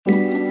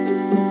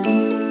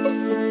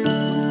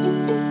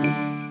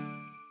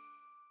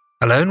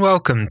Hello and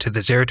welcome to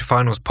the Zero to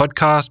Finals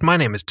podcast. My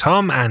name is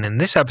Tom, and in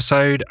this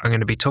episode, I'm going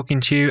to be talking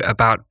to you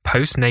about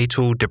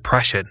postnatal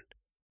depression.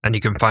 And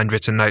you can find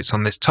written notes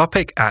on this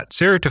topic at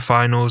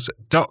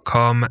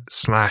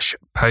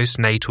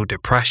zerotofinals.com/postnatal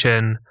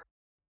depression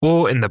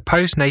or in the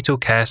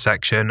postnatal care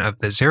section of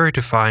the Zero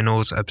to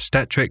Finals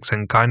Obstetrics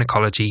and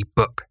Gynecology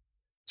book.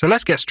 So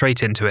let's get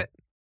straight into it.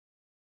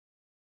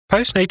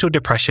 Postnatal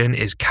depression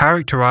is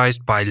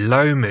characterized by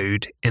low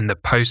mood in the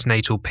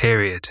postnatal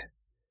period.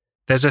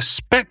 There's a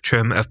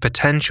spectrum of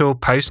potential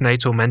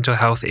postnatal mental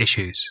health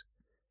issues.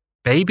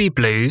 Baby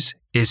blues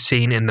is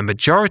seen in the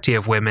majority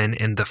of women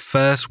in the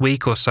first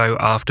week or so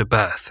after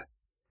birth.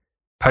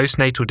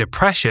 Postnatal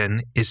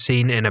depression is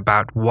seen in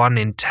about 1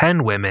 in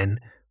 10 women,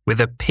 with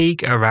a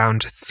peak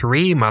around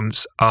 3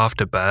 months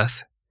after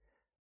birth,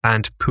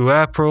 and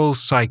puerperal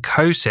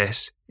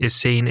psychosis is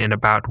seen in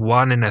about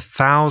 1 in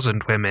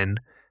 1,000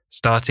 women,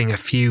 starting a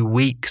few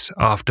weeks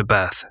after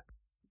birth.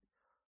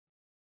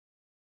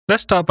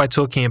 Let's start by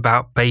talking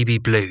about baby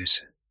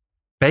blues.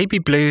 Baby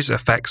blues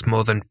affects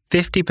more than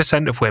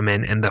 50% of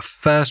women in the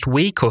first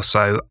week or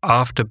so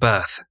after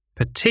birth,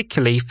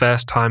 particularly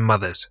first-time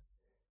mothers.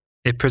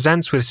 It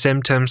presents with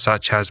symptoms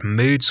such as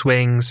mood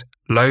swings,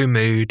 low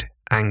mood,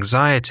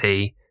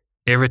 anxiety,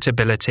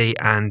 irritability,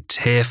 and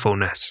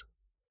tearfulness.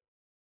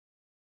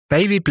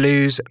 Baby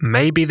blues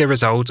may be the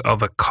result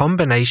of a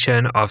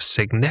combination of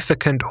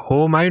significant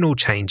hormonal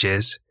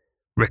changes,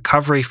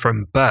 recovery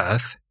from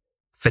birth,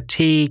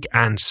 fatigue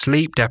and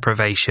sleep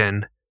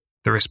deprivation,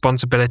 the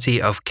responsibility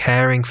of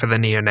caring for the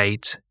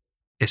neonate,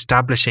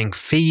 establishing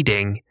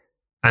feeding,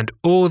 and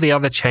all the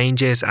other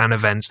changes and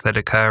events that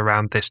occur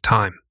around this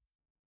time.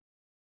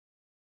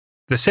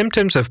 The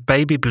symptoms of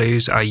baby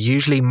blues are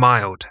usually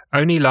mild,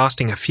 only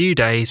lasting a few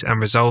days and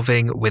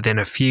resolving within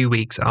a few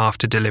weeks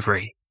after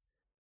delivery.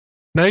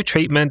 No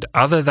treatment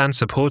other than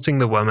supporting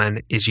the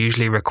woman is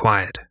usually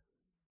required.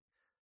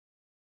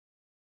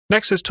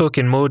 Next, let's talk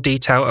in more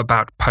detail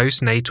about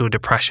postnatal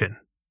depression.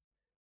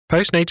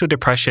 Postnatal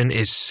depression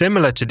is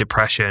similar to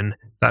depression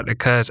that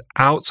occurs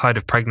outside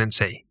of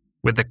pregnancy,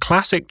 with the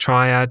classic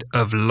triad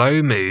of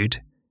low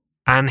mood,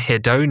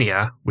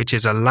 anhedonia, which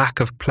is a lack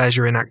of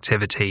pleasure in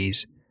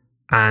activities,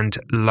 and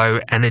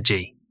low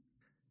energy.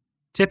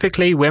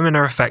 Typically, women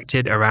are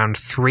affected around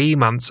 3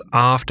 months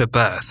after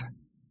birth.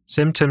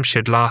 Symptoms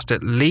should last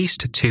at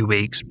least 2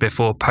 weeks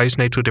before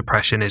postnatal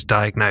depression is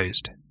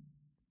diagnosed.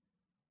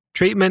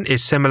 Treatment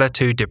is similar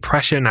to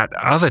depression at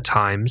other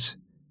times.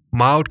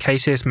 Mild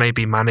cases may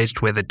be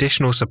managed with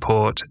additional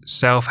support,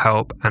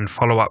 self-help, and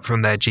follow-up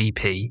from their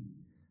GP.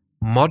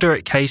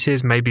 Moderate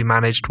cases may be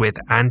managed with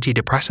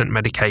antidepressant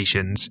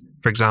medications,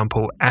 for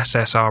example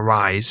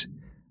SSRIs,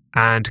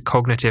 and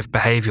cognitive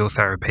behavioral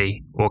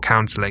therapy or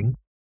counseling.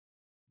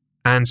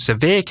 And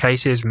severe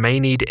cases may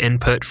need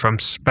input from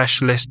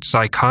specialist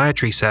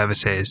psychiatry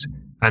services,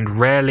 and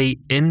rarely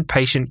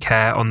inpatient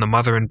care on the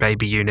mother and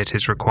baby unit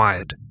is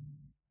required.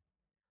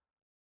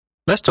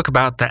 Let's talk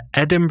about the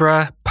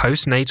Edinburgh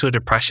Postnatal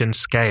Depression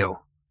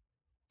Scale.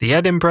 The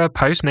Edinburgh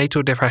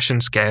Postnatal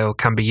Depression Scale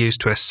can be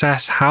used to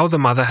assess how the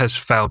mother has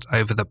felt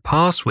over the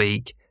past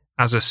week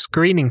as a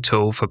screening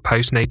tool for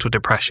postnatal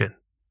depression.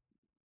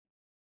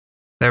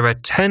 There are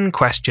 10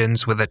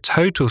 questions with a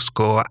total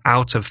score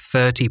out of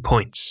 30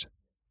 points.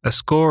 A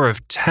score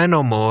of 10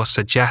 or more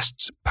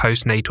suggests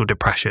postnatal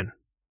depression.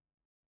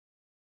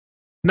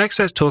 Next,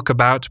 let's talk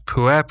about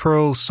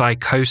puerperal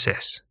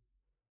psychosis.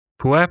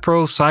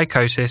 Puerperal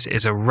psychosis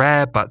is a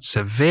rare but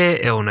severe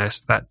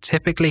illness that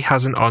typically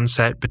has an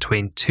onset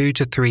between 2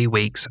 to 3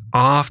 weeks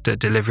after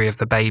delivery of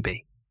the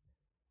baby.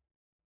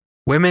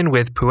 Women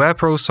with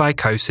puerperal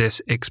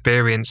psychosis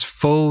experience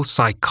full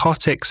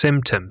psychotic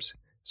symptoms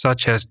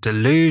such as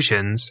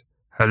delusions,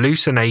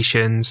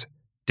 hallucinations,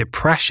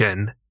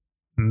 depression,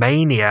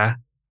 mania,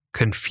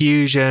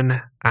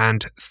 confusion,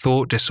 and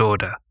thought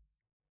disorder.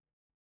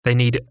 They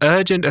need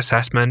urgent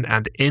assessment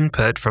and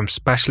input from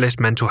specialist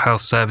mental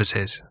health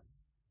services.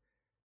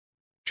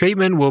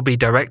 Treatment will be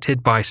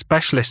directed by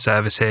specialist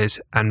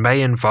services and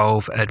may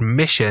involve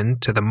admission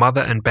to the mother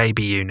and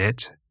baby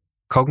unit,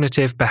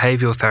 cognitive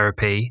behavioral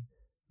therapy,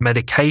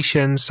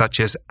 medications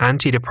such as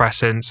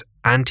antidepressants,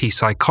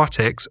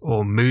 antipsychotics,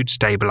 or mood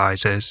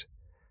stabilizers,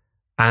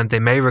 and they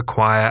may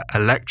require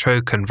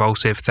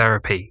electroconvulsive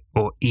therapy,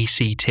 or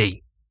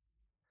ECT.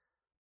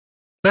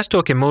 Let's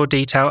talk in more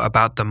detail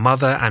about the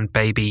mother and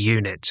baby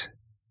unit.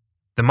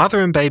 The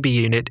Mother and Baby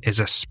Unit is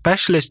a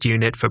specialist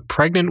unit for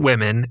pregnant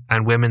women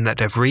and women that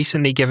have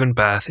recently given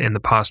birth in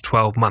the past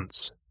 12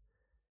 months.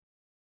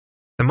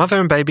 The Mother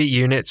and Baby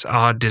Units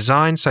are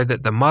designed so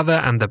that the mother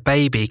and the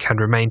baby can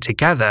remain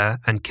together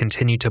and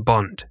continue to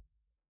bond.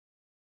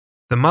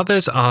 The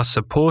mothers are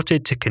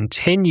supported to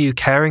continue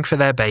caring for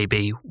their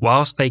baby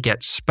whilst they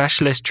get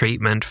specialist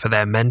treatment for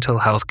their mental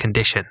health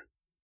condition.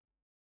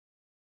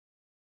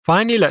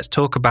 Finally, let's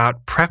talk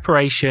about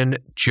preparation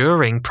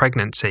during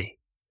pregnancy.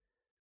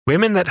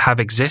 Women that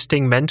have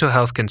existing mental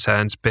health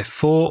concerns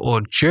before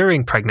or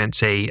during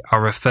pregnancy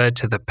are referred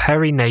to the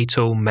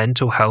perinatal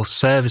mental health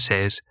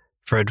services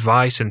for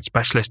advice and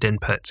specialist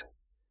input.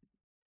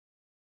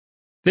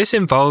 This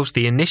involves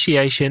the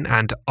initiation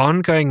and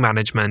ongoing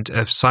management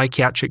of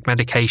psychiatric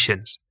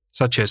medications,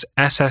 such as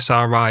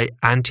SSRI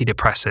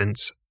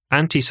antidepressants,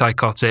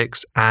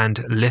 antipsychotics,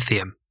 and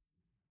lithium.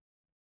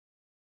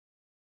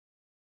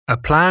 A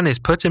plan is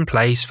put in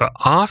place for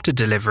after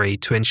delivery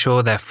to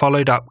ensure they're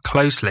followed up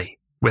closely,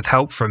 with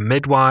help from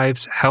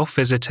midwives, health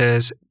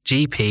visitors,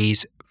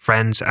 GPs,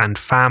 friends, and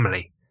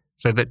family,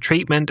 so that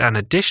treatment and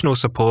additional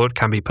support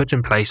can be put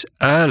in place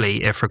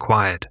early if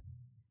required.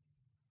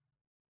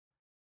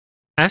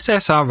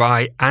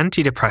 SSRI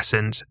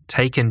antidepressants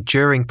taken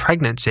during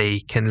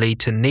pregnancy can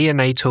lead to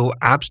neonatal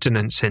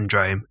abstinence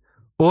syndrome,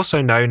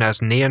 also known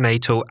as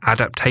neonatal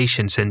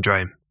adaptation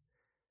syndrome.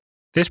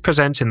 This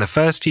presents in the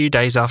first few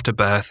days after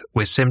birth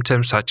with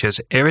symptoms such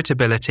as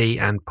irritability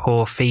and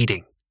poor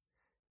feeding.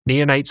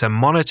 Neonates are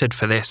monitored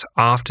for this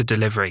after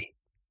delivery,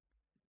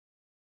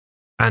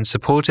 and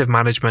supportive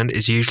management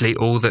is usually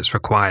all that's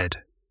required.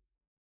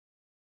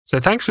 So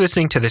thanks for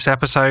listening to this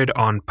episode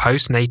on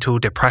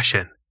postnatal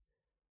depression.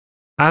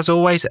 As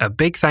always, a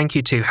big thank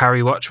you to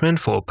Harry Watchman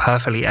for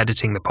perfectly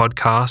editing the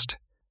podcast.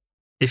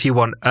 If you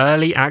want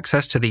early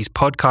access to these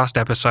podcast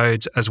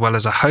episodes as well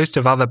as a host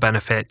of other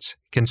benefits,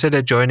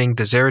 consider joining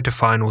the Zero to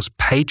Finals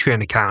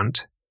Patreon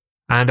account.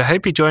 And I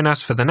hope you join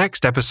us for the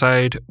next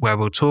episode where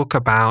we'll talk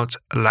about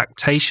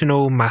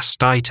lactational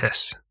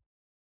mastitis.